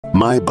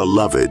My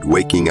beloved,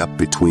 waking up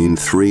between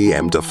 3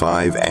 a.m. to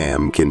 5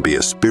 a.m. can be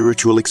a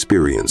spiritual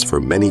experience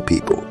for many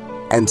people,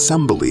 and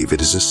some believe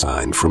it is a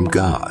sign from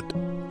God.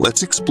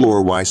 Let's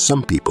explore why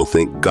some people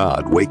think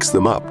God wakes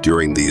them up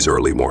during these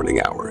early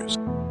morning hours.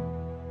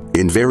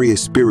 In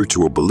various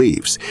spiritual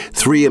beliefs,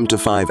 3 a.m. to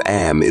 5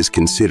 a.m. is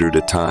considered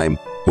a time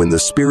when the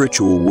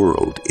spiritual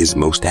world is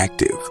most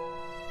active.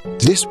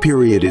 This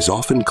period is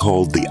often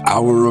called the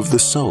hour of the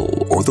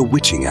soul or the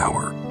witching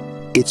hour.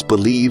 It's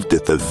believed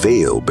that the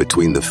veil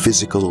between the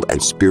physical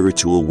and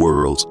spiritual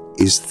worlds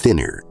is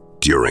thinner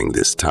during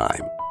this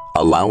time,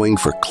 allowing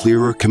for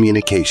clearer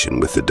communication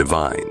with the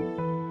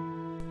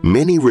divine.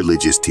 Many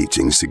religious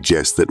teachings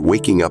suggest that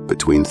waking up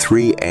between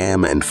 3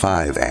 a.m. and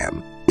 5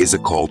 a.m. is a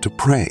call to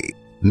pray,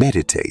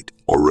 meditate,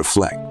 or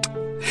reflect.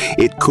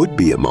 It could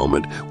be a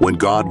moment when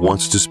God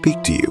wants to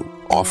speak to you,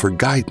 offer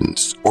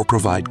guidance, or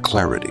provide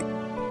clarity.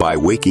 By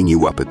waking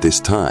you up at this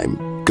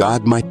time,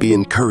 God might be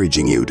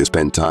encouraging you to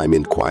spend time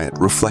in quiet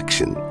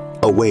reflection,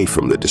 away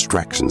from the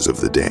distractions of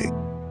the day.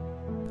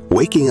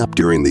 Waking up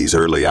during these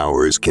early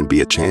hours can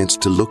be a chance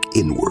to look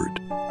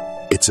inward.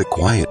 It's a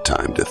quiet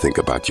time to think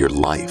about your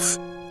life,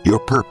 your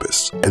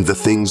purpose, and the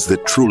things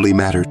that truly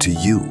matter to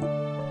you.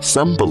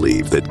 Some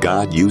believe that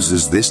God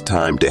uses this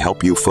time to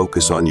help you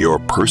focus on your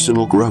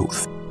personal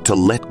growth, to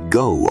let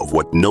go of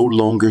what no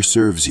longer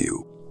serves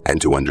you,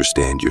 and to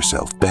understand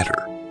yourself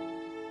better.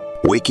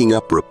 Waking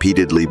up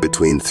repeatedly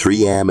between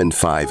 3 a.m. and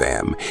 5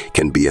 a.m.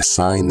 can be a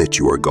sign that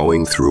you are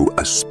going through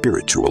a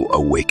spiritual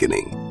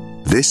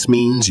awakening. This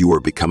means you are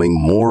becoming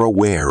more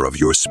aware of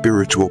your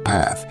spiritual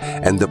path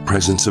and the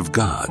presence of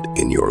God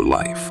in your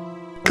life.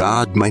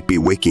 God might be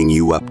waking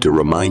you up to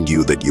remind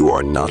you that you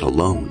are not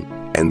alone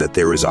and that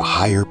there is a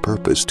higher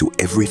purpose to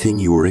everything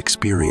you are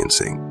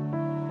experiencing.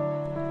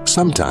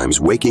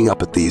 Sometimes waking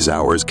up at these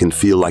hours can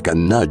feel like a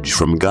nudge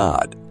from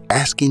God,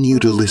 asking you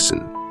to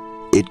listen.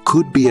 It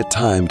could be a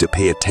time to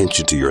pay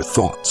attention to your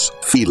thoughts,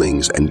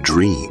 feelings, and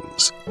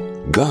dreams.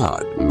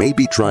 God may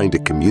be trying to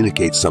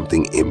communicate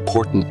something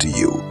important to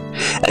you,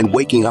 and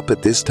waking up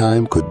at this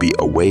time could be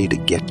a way to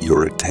get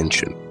your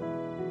attention.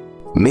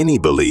 Many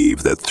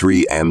believe that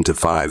 3 a.m. to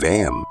 5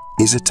 a.m.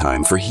 is a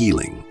time for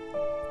healing.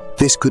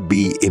 This could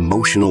be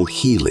emotional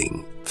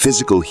healing,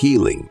 physical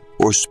healing,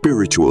 or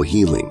spiritual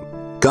healing.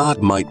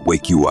 God might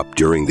wake you up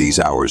during these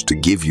hours to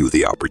give you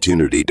the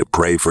opportunity to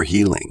pray for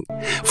healing,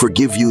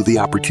 forgive you the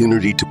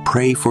opportunity to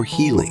pray for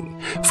healing,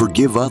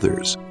 forgive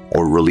others,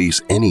 or release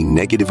any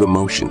negative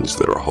emotions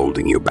that are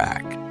holding you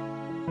back.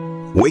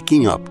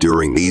 Waking up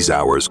during these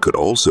hours could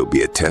also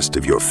be a test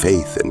of your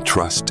faith and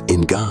trust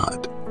in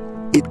God.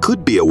 It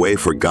could be a way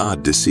for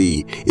God to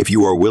see if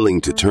you are willing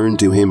to turn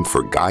to Him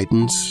for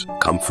guidance,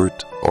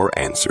 comfort, or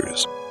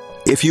answers.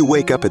 If you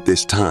wake up at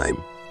this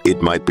time,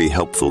 it might be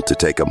helpful to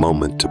take a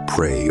moment to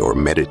pray or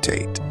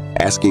meditate,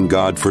 asking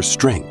God for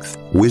strength,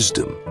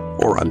 wisdom,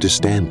 or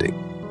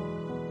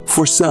understanding.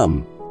 For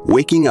some,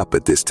 waking up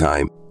at this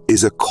time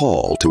is a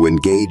call to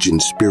engage in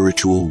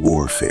spiritual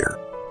warfare.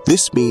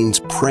 This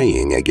means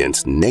praying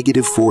against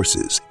negative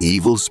forces,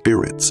 evil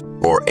spirits,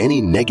 or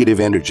any negative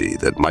energy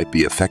that might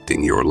be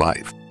affecting your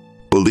life.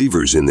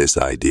 Believers in this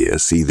idea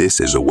see this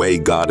as a way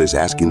God is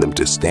asking them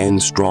to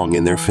stand strong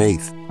in their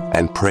faith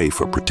and pray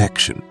for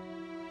protection.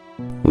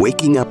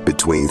 Waking up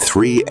between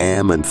 3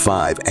 a.m. and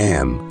 5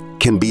 a.m.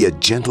 can be a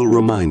gentle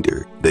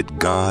reminder that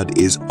God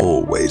is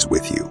always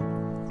with you.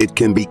 It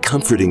can be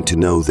comforting to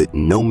know that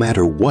no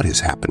matter what is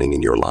happening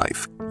in your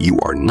life, you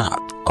are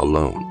not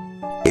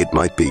alone. It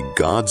might be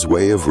God's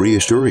way of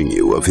reassuring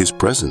you of His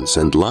presence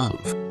and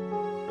love.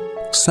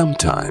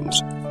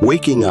 Sometimes,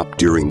 waking up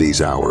during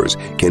these hours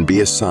can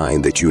be a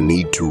sign that you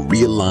need to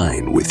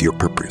realign with your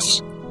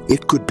purpose.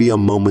 It could be a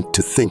moment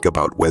to think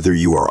about whether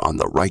you are on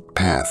the right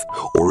path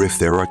or if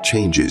there are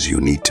changes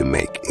you need to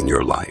make in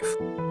your life.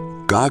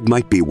 God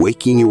might be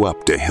waking you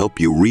up to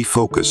help you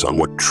refocus on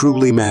what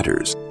truly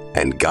matters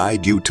and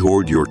guide you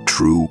toward your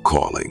true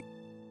calling.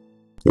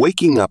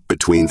 Waking up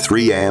between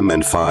 3 a.m.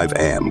 and 5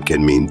 a.m.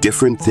 can mean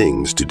different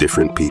things to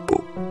different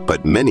people,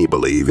 but many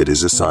believe it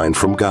is a sign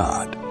from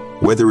God.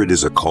 Whether it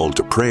is a call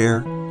to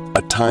prayer,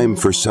 a time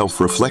for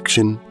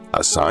self-reflection,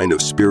 a sign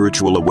of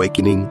spiritual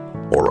awakening,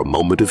 or a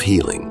moment of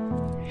healing,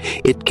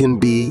 it can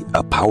be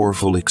a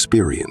powerful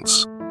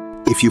experience.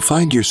 If you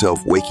find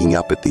yourself waking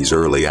up at these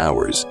early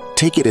hours,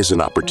 take it as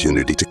an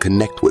opportunity to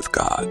connect with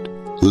God,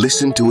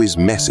 listen to His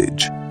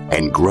message,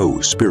 and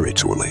grow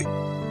spiritually.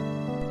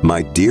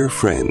 My dear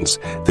friends,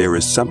 there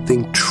is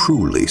something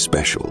truly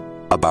special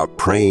about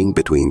praying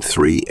between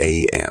 3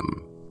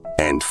 a.m.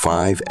 and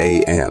 5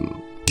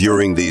 a.m.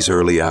 During these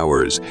early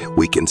hours,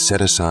 we can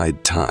set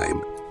aside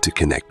time to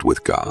connect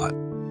with God.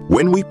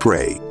 When we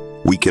pray,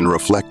 we can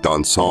reflect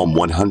on Psalm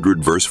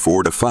 100 verse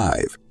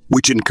 4-5,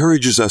 which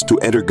encourages us to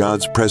enter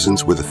God's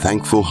presence with a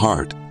thankful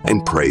heart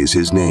and praise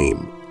His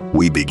name.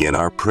 We begin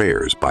our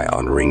prayers by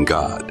honoring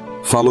God,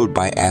 followed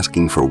by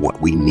asking for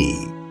what we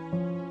need.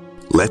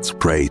 Let's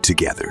pray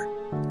together.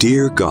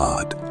 Dear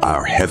God,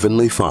 our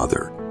Heavenly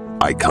Father,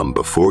 I come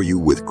before you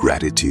with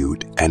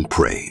gratitude and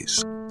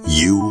praise.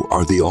 You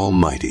are the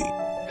Almighty.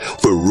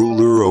 the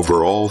ruler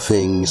over all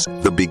things,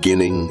 the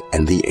beginning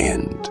and the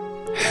end.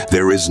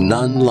 There is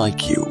none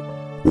like you.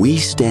 We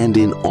stand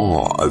in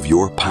awe of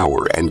your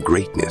power and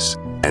greatness,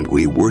 and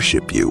we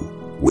worship you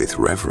with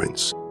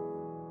reverence.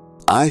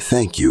 I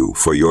thank you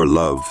for your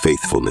love,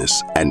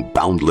 faithfulness, and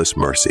boundless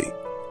mercy.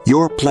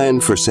 Your plan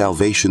for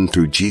salvation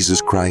through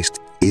Jesus Christ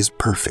is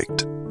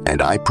perfect,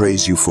 and I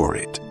praise you for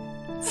it.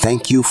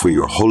 Thank you for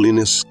your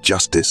holiness,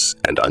 justice,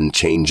 and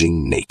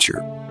unchanging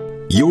nature.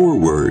 Your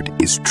word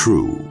is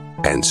true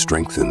and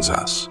strengthens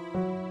us.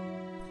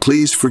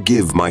 Please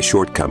forgive my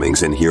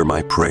shortcomings and hear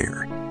my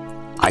prayer.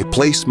 I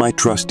place my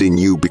trust in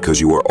you because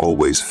you are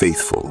always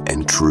faithful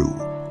and true.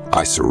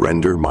 I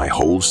surrender my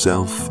whole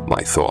self,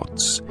 my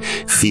thoughts,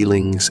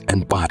 feelings,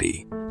 and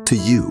body to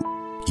you.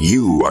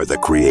 You are the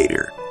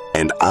Creator,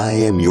 and I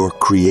am your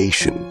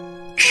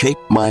creation. Shape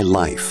my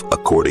life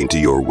according to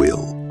your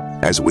will.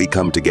 As we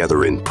come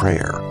together in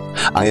prayer,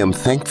 I am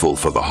thankful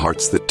for the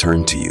hearts that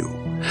turn to you.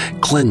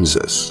 Cleanse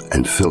us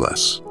and fill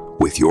us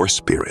with your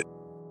Spirit.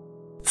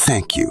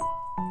 Thank you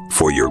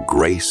for your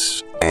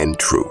grace and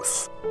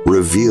truth.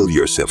 Reveal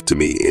yourself to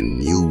me in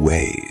new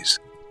ways.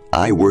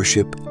 I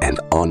worship and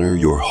honor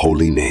your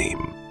holy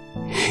name.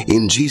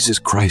 In Jesus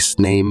Christ's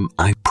name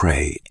I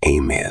pray,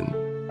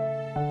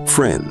 amen.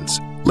 Friends,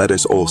 let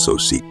us also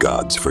seek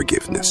God's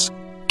forgiveness.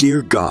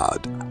 Dear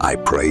God, I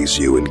praise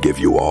you and give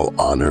you all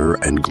honor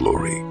and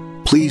glory.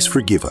 Please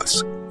forgive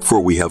us, for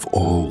we have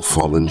all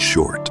fallen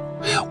short.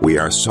 We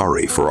are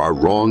sorry for our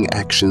wrong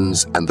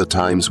actions and the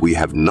times we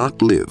have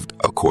not lived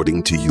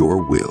according to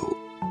your will.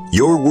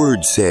 Your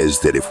word says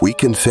that if we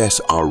confess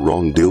our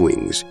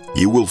wrongdoings,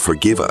 you will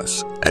forgive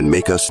us and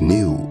make us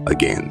new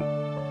again.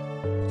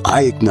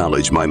 I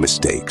acknowledge my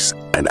mistakes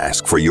and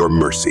ask for your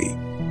mercy.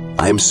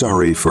 I am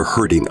sorry for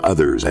hurting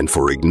others and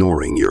for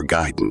ignoring your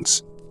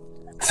guidance.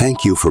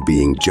 Thank you for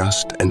being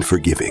just and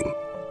forgiving.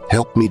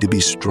 Help me to be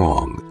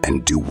strong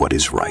and do what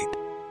is right.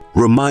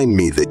 Remind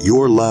me that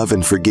your love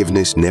and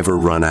forgiveness never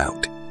run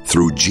out.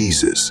 Through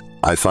Jesus,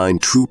 I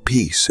find true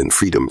peace and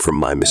freedom from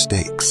my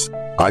mistakes.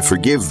 I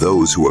forgive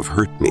those who have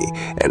hurt me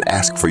and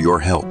ask for your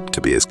help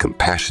to be as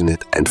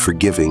compassionate and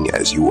forgiving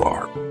as you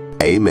are.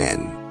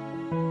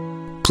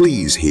 Amen.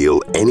 Please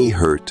heal any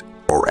hurt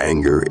or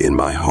anger in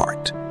my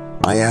heart.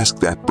 I ask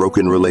that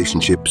broken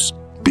relationships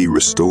be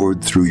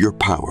restored through your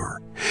power.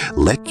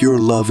 Let your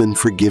love and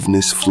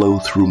forgiveness flow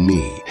through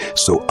me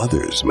so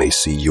others may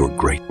see your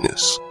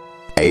greatness.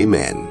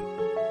 Amen.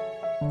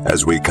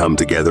 As we come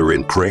together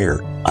in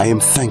prayer, I am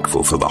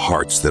thankful for the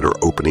hearts that are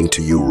opening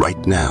to you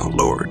right now,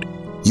 Lord.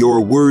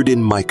 Your word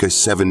in Micah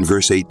 7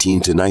 verse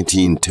 18 to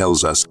 19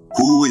 tells us,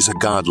 "Who is a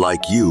God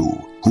like you,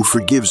 who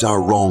forgives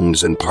our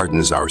wrongs and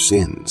pardons our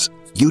sins?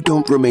 You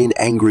don't remain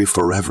angry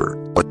forever,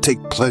 but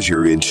take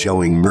pleasure in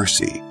showing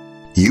mercy.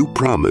 You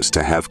promise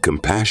to have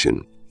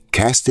compassion,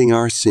 casting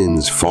our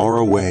sins far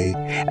away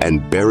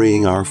and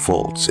burying our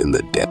faults in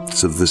the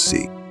depths of the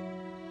sea."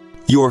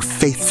 Your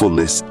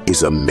faithfulness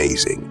is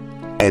amazing,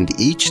 and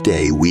each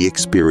day we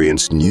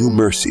experience new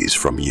mercies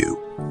from you.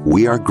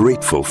 We are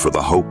grateful for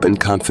the hope and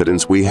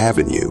confidence we have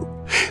in you.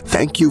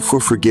 Thank you for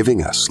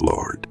forgiving us,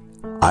 Lord.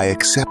 I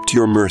accept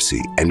your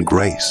mercy and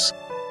grace.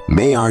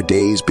 May our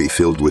days be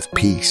filled with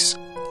peace,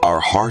 our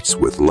hearts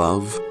with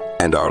love,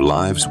 and our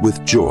lives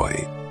with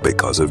joy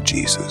because of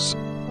Jesus.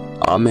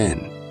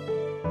 Amen.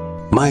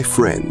 My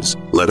friends,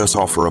 let us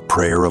offer a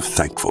prayer of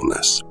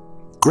thankfulness.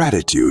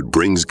 Gratitude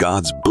brings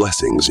God's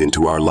blessings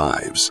into our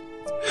lives.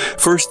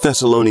 1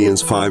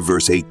 Thessalonians 5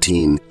 verse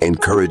 18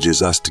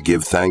 encourages us to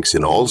give thanks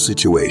in all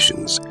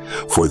situations,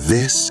 for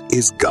this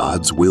is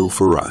God's will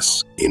for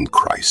us in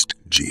Christ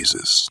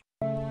Jesus.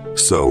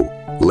 So,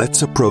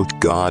 let's approach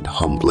God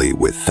humbly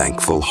with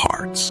thankful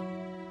hearts.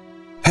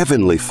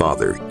 Heavenly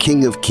Father,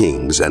 King of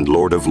kings and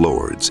Lord of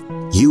lords,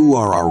 you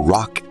are our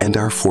rock and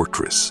our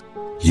fortress.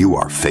 You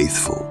are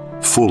faithful,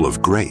 full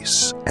of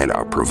grace, and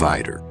our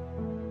provider.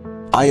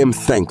 I am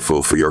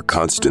thankful for your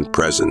constant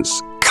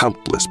presence,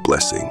 countless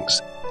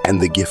blessings,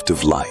 and the gift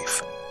of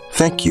life.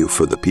 Thank you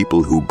for the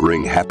people who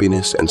bring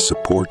happiness and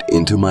support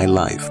into my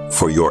life,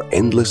 for your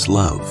endless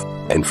love,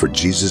 and for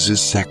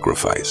Jesus'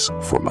 sacrifice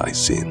for my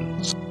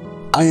sins.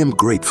 I am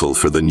grateful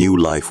for the new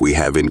life we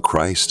have in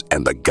Christ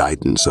and the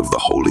guidance of the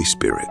Holy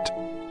Spirit.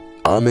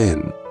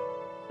 Amen.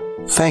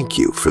 Thank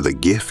you for the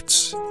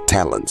gifts,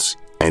 talents,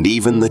 and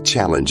even the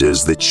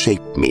challenges that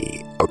shape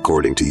me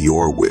according to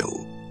your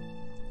will.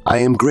 I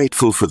am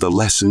grateful for the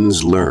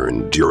lessons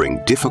learned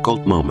during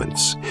difficult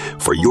moments,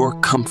 for your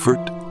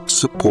comfort,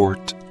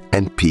 support,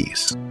 and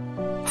peace.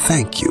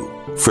 Thank you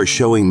for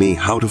showing me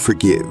how to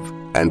forgive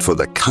and for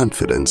the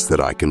confidence that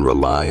I can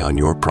rely on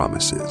your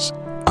promises.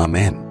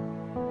 Amen.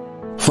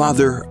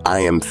 Father, I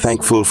am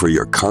thankful for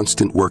your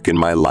constant work in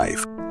my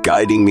life,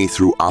 guiding me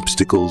through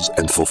obstacles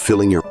and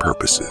fulfilling your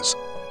purposes.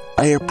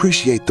 I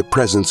appreciate the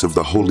presence of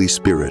the Holy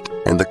Spirit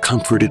and the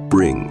comfort it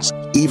brings,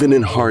 even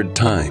in hard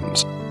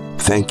times.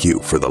 Thank you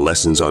for the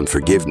lessons on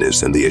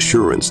forgiveness and the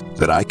assurance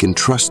that I can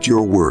trust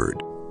your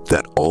word,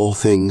 that all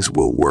things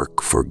will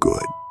work for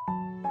good.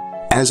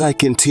 As I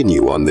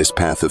continue on this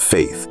path of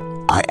faith,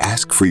 I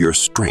ask for your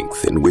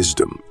strength and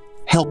wisdom.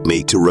 Help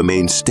me to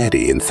remain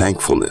steady in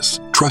thankfulness,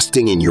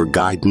 trusting in your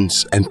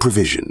guidance and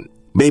provision.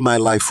 May my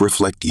life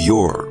reflect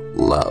your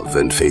love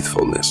and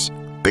faithfulness,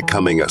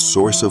 becoming a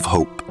source of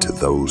hope to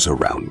those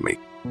around me.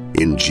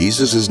 In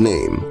Jesus'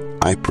 name,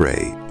 I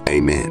pray,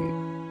 amen.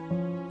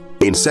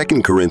 In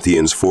 2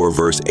 Corinthians 4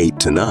 verse 8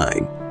 to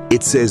 9,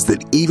 it says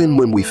that even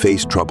when we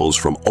face troubles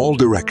from all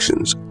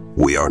directions,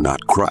 we are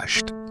not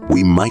crushed.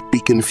 We might be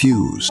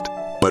confused,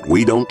 but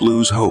we don't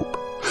lose hope.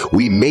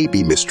 We may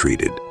be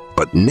mistreated,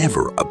 but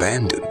never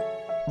abandoned.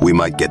 We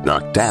might get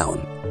knocked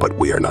down, but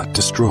we are not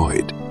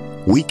destroyed.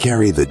 We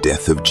carry the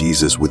death of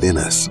Jesus within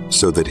us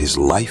so that his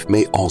life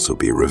may also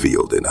be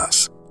revealed in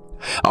us.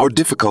 Our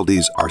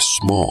difficulties are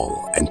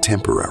small and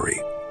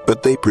temporary,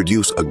 but they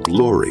produce a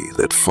glory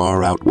that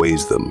far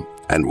outweighs them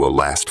and will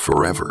last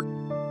forever.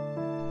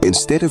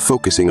 Instead of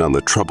focusing on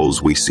the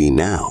troubles we see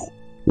now,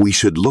 we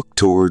should look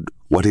toward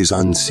what is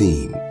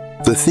unseen.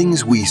 The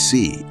things we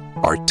see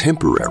are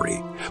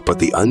temporary, but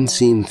the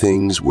unseen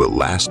things will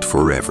last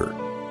forever.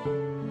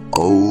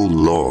 Oh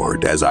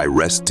Lord, as I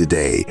rest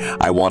today,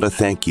 I want to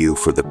thank you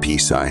for the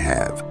peace I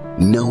have,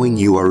 knowing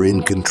you are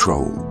in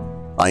control.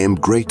 I am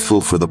grateful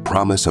for the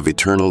promise of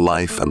eternal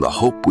life and the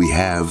hope we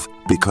have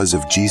because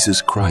of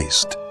Jesus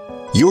Christ.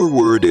 Your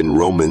word in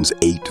Romans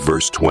 8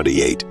 verse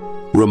 28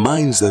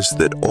 reminds us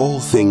that all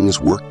things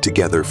work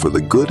together for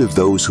the good of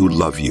those who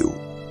love you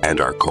and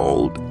are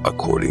called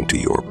according to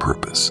your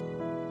purpose.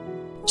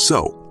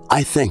 So,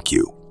 I thank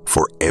you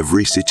for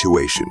every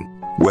situation,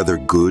 whether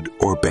good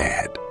or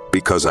bad,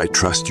 because I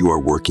trust you are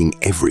working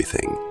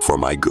everything for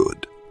my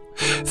good.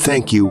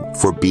 Thank you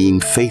for being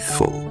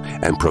faithful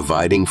and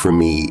providing for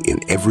me in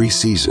every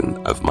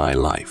season of my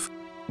life.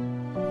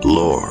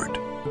 Lord,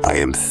 I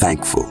am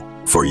thankful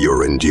for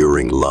your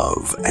enduring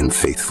love and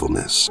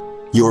faithfulness.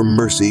 Your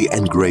mercy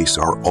and grace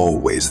are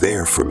always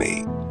there for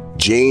me.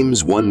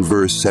 James 1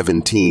 verse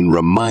 17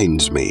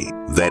 reminds me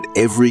that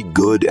every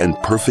good and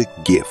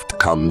perfect gift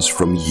comes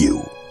from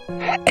you,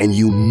 and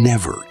you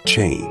never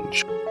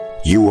change.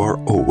 You are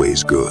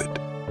always good.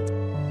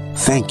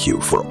 Thank you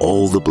for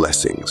all the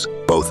blessings,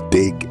 both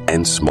big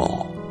and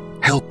small.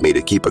 Help me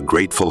to keep a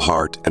grateful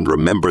heart and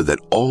remember that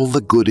all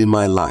the good in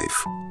my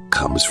life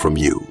comes from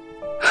you.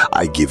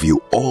 I give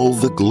you all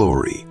the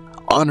glory,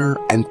 honor,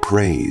 and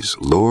praise,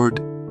 Lord.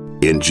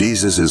 In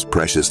Jesus'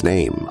 precious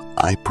name,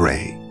 I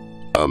pray.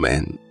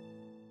 Amen.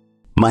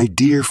 My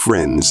dear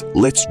friends,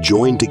 let's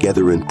join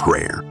together in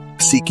prayer,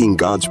 seeking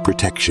God's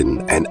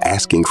protection and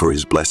asking for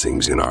his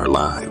blessings in our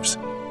lives.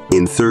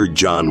 In 3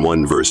 John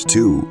 1 verse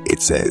 2,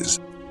 it says,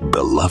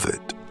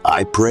 Beloved,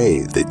 I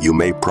pray that you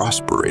may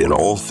prosper in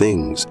all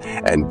things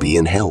and be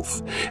in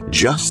health,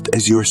 just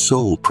as your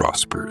soul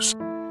prospers.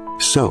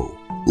 So,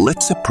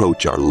 let's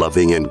approach our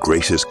loving and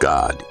gracious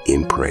God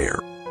in prayer.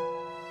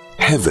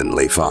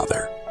 Heavenly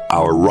Father,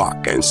 our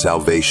rock and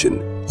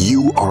salvation,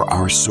 you are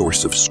our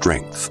source of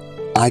strength.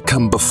 I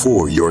come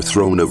before your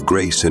throne of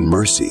grace and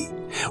mercy,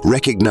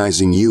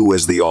 recognizing you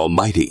as the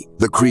Almighty,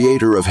 the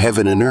Creator of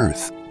heaven and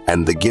earth,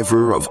 and the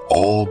giver of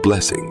all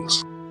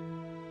blessings.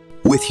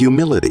 With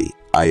humility,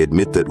 I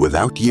admit that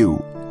without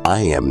you, I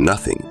am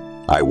nothing.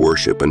 I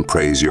worship and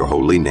praise your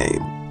holy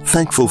name,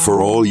 thankful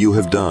for all you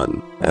have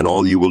done and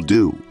all you will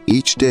do.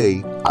 Each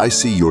day, I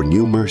see your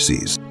new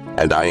mercies,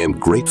 and I am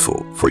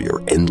grateful for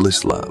your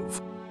endless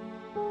love.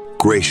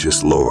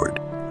 Gracious Lord,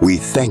 we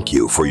thank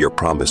you for your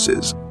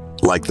promises,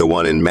 like the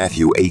one in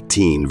Matthew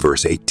 18,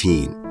 verse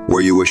 18,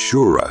 where you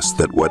assure us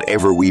that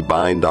whatever we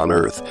bind on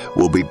earth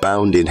will be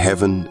bound in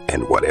heaven,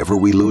 and whatever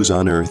we lose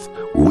on earth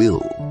will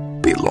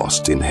be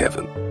lost in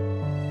heaven.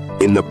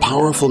 In the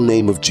powerful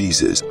name of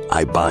Jesus,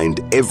 I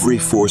bind every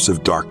force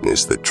of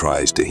darkness that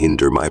tries to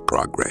hinder my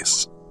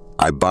progress.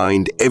 I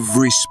bind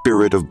every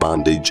spirit of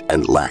bondage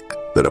and lack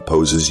that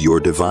opposes your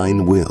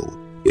divine will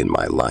in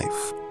my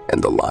life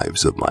and the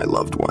lives of my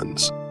loved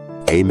ones.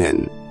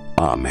 Amen.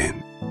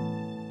 Amen.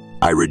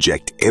 I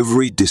reject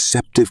every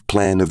deceptive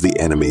plan of the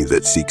enemy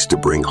that seeks to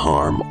bring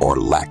harm or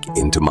lack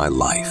into my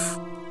life.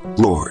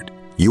 Lord,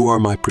 you are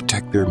my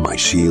protector, my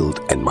shield,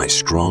 and my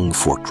strong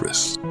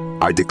fortress.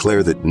 I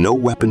declare that no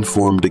weapon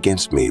formed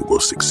against me will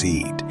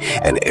succeed,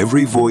 and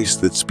every voice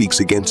that speaks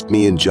against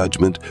me in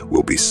judgment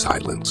will be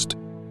silenced.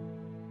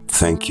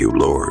 Thank you,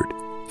 Lord,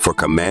 for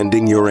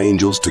commanding your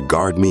angels to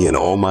guard me in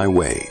all my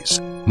ways.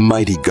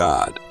 Mighty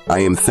God, I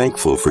am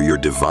thankful for your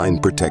divine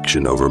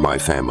protection over my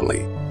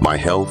family, my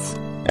health,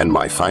 and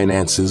my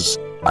finances.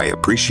 I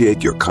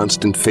appreciate your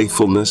constant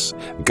faithfulness,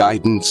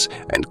 guidance,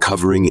 and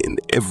covering in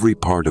every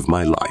part of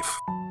my life.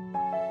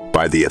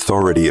 By the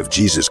authority of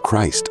Jesus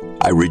Christ,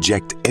 I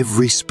reject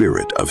every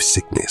spirit of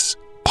sickness,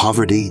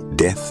 poverty,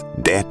 death,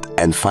 debt,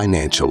 and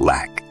financial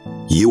lack.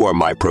 You are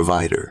my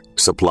provider,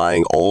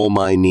 supplying all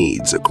my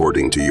needs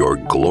according to your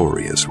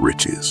glorious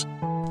riches.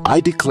 I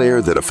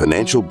declare that a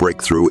financial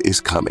breakthrough is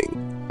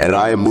coming, and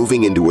I am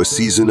moving into a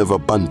season of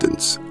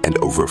abundance and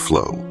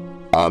overflow.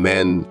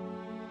 Amen.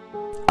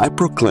 I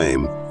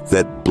proclaim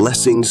that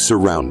blessings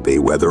surround me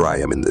whether I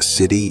am in the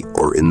city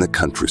or in the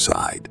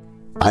countryside.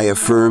 I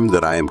affirm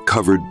that I am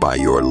covered by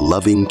your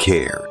loving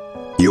care.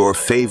 Your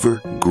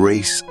favor,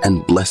 grace,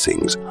 and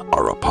blessings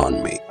are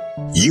upon me.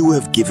 You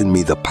have given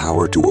me the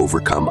power to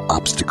overcome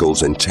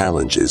obstacles and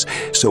challenges,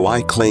 so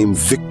I claim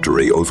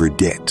victory over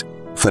debt,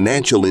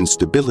 financial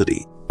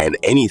instability, and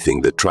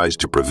anything that tries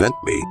to prevent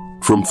me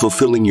from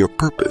fulfilling your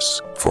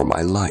purpose for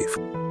my life.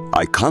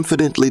 I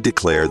confidently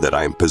declare that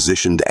I am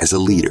positioned as a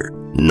leader,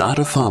 not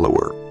a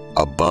follower,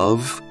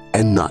 above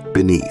and not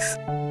beneath.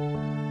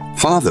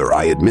 Father,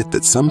 I admit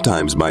that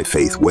sometimes my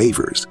faith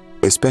wavers,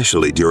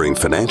 especially during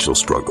financial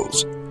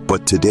struggles,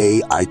 but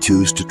today I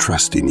choose to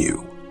trust in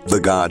you, the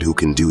God who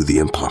can do the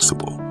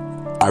impossible.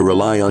 I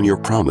rely on your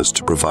promise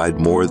to provide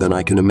more than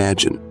I can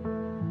imagine.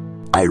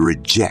 I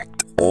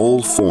reject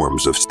all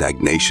forms of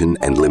stagnation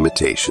and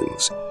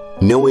limitations,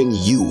 knowing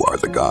you are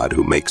the God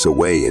who makes a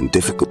way in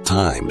difficult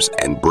times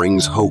and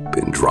brings hope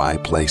in dry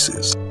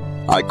places.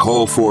 I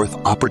call forth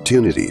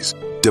opportunities,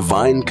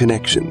 divine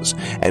connections,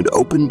 and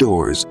open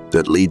doors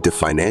that lead to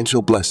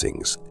financial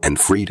blessings and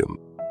freedom.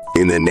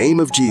 In the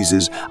name of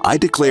Jesus, I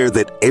declare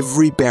that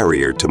every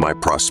barrier to my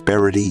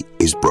prosperity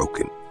is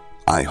broken.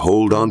 I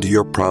hold on to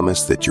your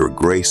promise that your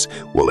grace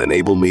will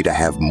enable me to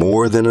have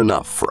more than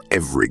enough for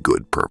every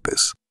good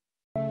purpose.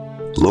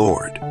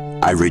 Lord,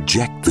 I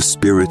reject the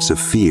spirits of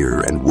fear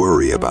and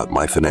worry about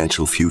my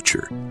financial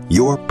future.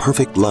 Your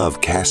perfect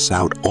love casts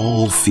out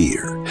all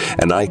fear,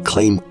 and I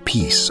claim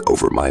peace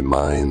over my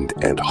mind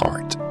and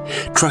heart,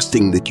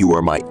 trusting that you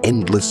are my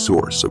endless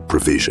source of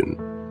provision.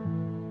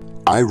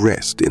 I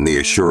rest in the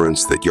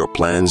assurance that your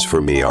plans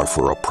for me are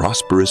for a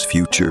prosperous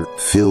future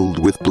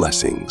filled with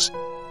blessings.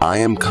 I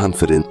am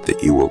confident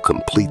that you will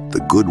complete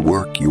the good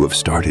work you have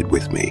started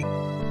with me.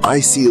 I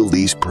seal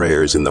these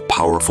prayers in the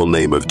powerful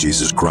name of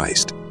Jesus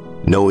Christ,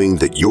 knowing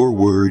that your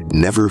word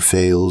never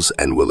fails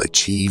and will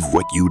achieve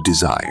what you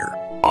desire.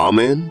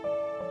 Amen.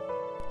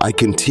 I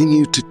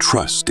continue to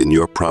trust in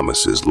your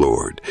promises,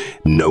 Lord,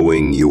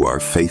 knowing you are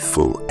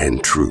faithful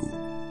and true.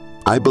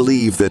 I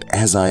believe that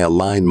as I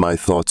align my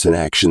thoughts and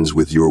actions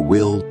with your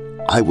will,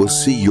 I will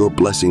see your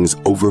blessings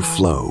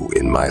overflow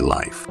in my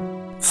life.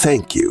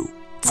 Thank you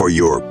for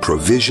your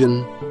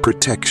provision,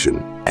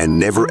 protection, and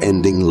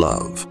never-ending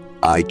love.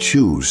 I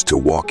choose to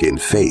walk in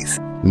faith,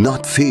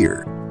 not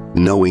fear,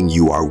 knowing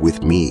you are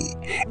with me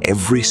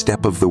every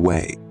step of the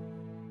way.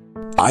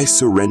 I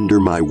surrender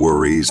my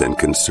worries and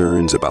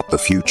concerns about the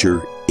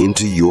future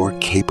into your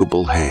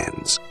capable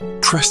hands,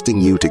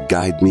 trusting you to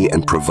guide me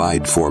and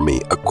provide for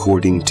me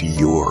according to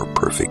your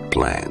perfect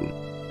plan.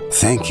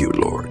 Thank you,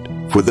 Lord,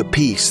 for the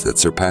peace that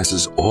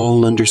surpasses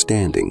all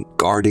understanding,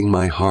 guarding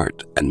my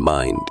heart and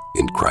mind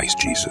in Christ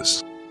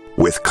Jesus.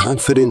 With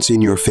confidence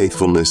in your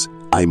faithfulness,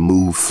 I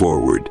move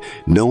forward,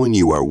 knowing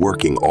you are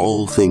working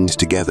all things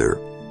together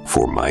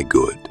for my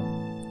good.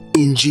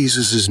 In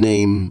Jesus'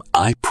 name,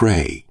 I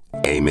pray.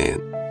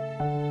 Amen.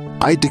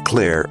 I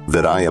declare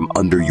that I am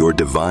under your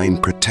divine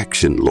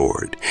protection,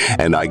 Lord,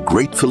 and I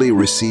gratefully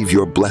receive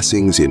your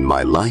blessings in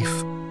my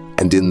life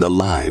and in the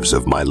lives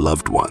of my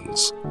loved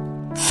ones.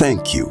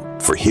 Thank you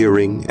for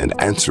hearing and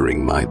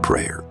answering my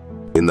prayer.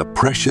 In the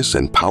precious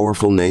and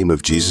powerful name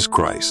of Jesus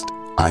Christ,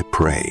 I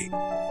pray.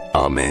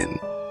 Amen.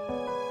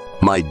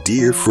 My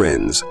dear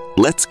friends,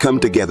 let's come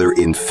together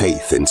in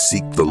faith and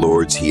seek the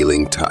Lord's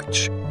healing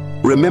touch.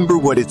 Remember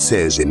what it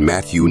says in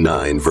Matthew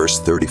 9, verse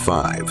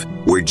 35,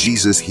 where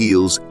Jesus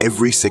heals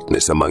every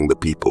sickness among the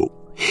people.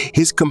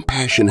 His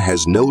compassion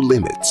has no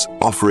limits,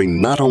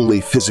 offering not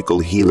only physical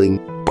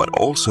healing, but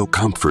also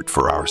comfort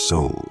for our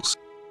souls.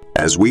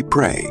 As we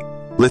pray,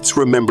 let's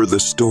remember the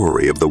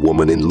story of the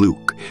woman in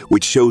Luke,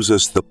 which shows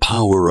us the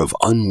power of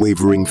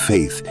unwavering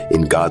faith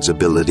in God's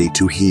ability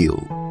to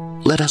heal.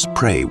 Let us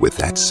pray with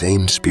that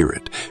same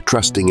spirit,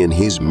 trusting in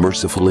His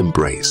merciful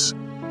embrace.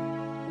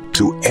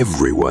 To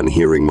everyone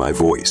hearing my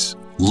voice,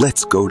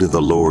 let's go to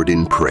the Lord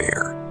in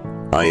prayer.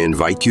 I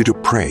invite you to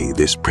pray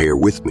this prayer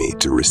with me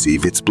to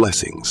receive its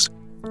blessings.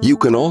 You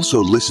can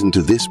also listen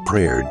to this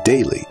prayer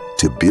daily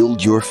to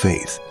build your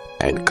faith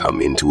and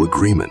come into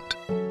agreement.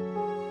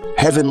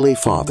 Heavenly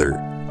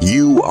Father,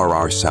 you are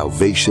our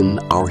salvation,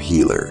 our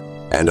healer,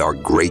 and our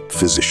great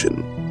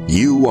physician.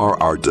 You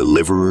are our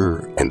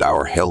deliverer and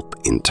our help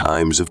in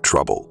times of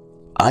trouble.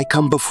 I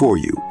come before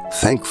you,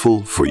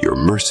 thankful for your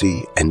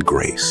mercy and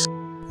grace.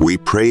 We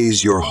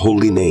praise your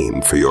holy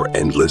name for your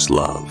endless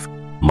love.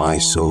 My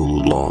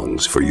soul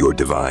longs for your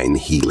divine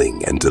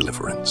healing and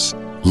deliverance.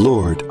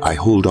 Lord, I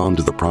hold on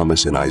to the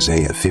promise in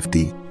Isaiah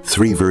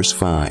 53, verse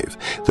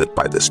 5, that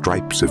by the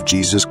stripes of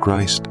Jesus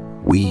Christ,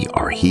 we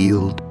are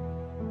healed.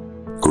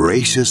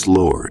 Gracious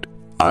Lord,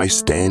 I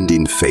stand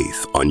in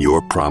faith on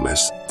your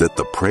promise that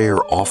the prayer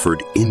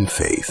offered in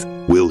faith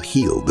will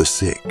heal the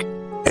sick,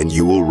 and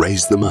you will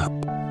raise them up.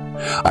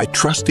 I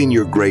trust in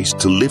your grace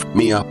to lift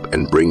me up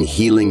and bring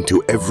healing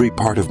to every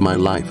part of my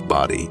life,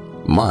 body,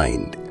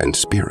 mind, and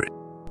spirit.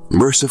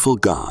 Merciful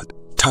God,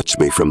 touch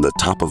me from the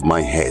top of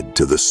my head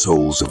to the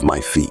soles of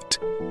my feet.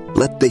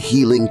 Let the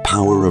healing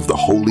power of the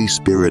Holy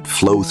Spirit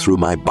flow through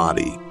my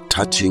body,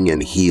 touching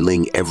and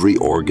healing every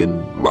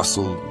organ,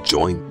 muscle,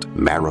 joint,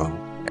 marrow,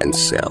 and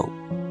cell.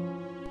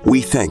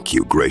 We thank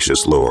you,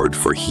 gracious Lord,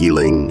 for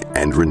healing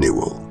and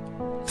renewal.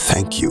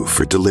 Thank you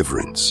for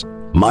deliverance.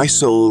 My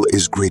soul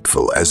is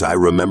grateful as I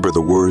remember the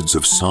words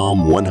of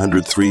Psalm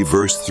 103,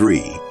 verse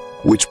 3,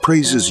 which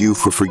praises you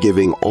for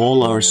forgiving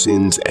all our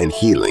sins and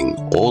healing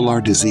all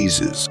our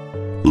diseases.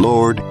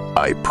 Lord,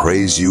 I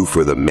praise you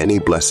for the many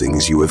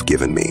blessings you have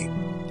given me.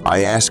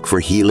 I ask for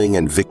healing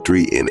and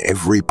victory in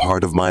every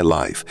part of my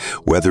life,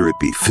 whether it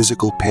be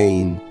physical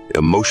pain,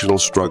 emotional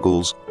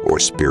struggles, or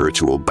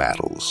spiritual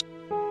battles.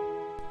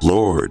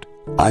 Lord,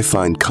 I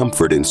find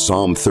comfort in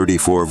Psalm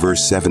 34,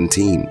 verse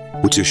 17,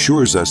 which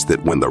assures us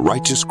that when the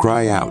righteous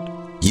cry out,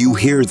 you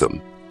hear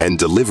them and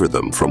deliver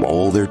them from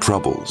all their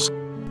troubles.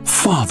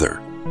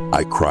 Father,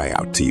 I cry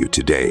out to you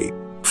today,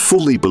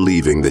 fully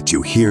believing that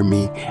you hear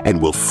me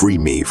and will free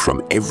me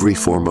from every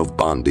form of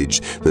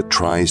bondage that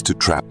tries to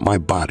trap my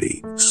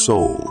body,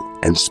 soul,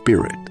 and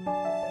spirit.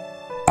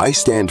 I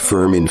stand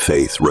firm in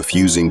faith,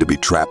 refusing to be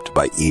trapped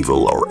by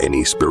evil or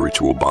any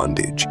spiritual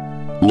bondage.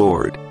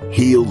 Lord,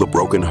 heal the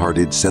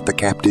brokenhearted, set the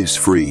captives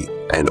free,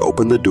 and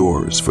open the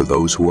doors for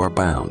those who are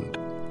bound.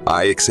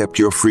 I accept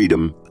your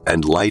freedom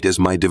and light as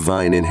my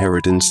divine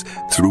inheritance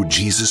through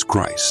Jesus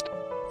Christ.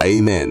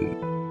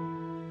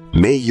 Amen.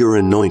 May your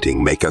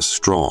anointing make us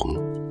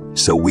strong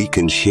so we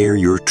can share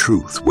your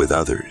truth with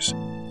others.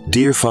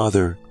 Dear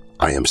Father,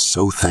 I am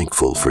so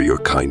thankful for your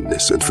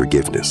kindness and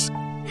forgiveness.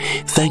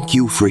 Thank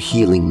you for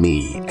healing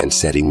me and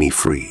setting me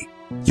free.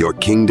 Your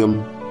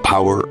kingdom,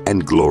 power,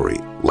 and glory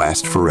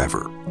last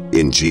forever.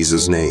 In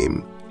Jesus'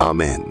 name,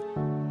 Amen.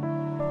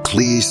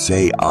 Please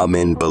say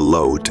Amen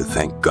below to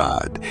thank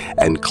God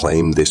and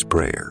claim this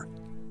prayer.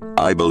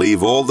 I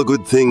believe all the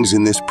good things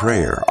in this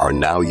prayer are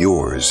now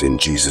yours in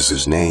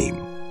Jesus'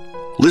 name.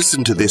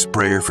 Listen to this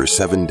prayer for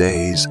 7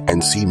 days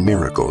and see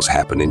miracles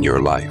happen in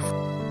your life.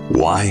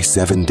 Why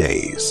 7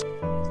 days?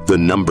 The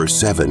number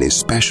 7 is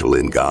special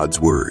in God's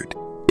Word.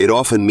 It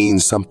often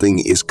means something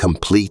is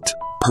complete,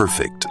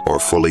 perfect, or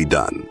fully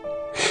done.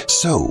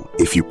 So,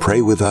 if you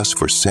pray with us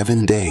for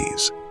 7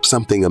 days,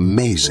 something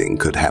amazing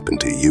could happen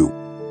to you.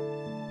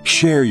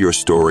 Share your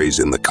stories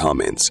in the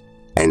comments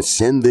and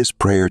send this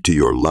prayer to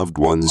your loved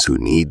ones who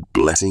need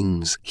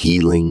blessings,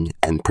 healing,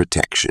 and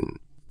protection.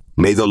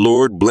 May the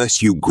Lord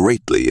bless you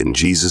greatly in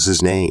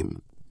Jesus'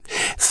 name.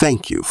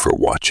 Thank you for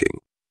watching.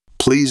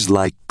 Please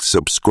like,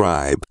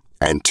 subscribe,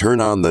 and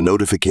turn on the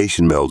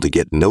notification bell to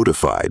get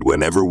notified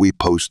whenever we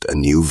post a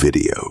new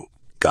video.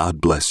 God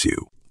bless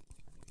you.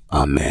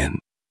 Amen.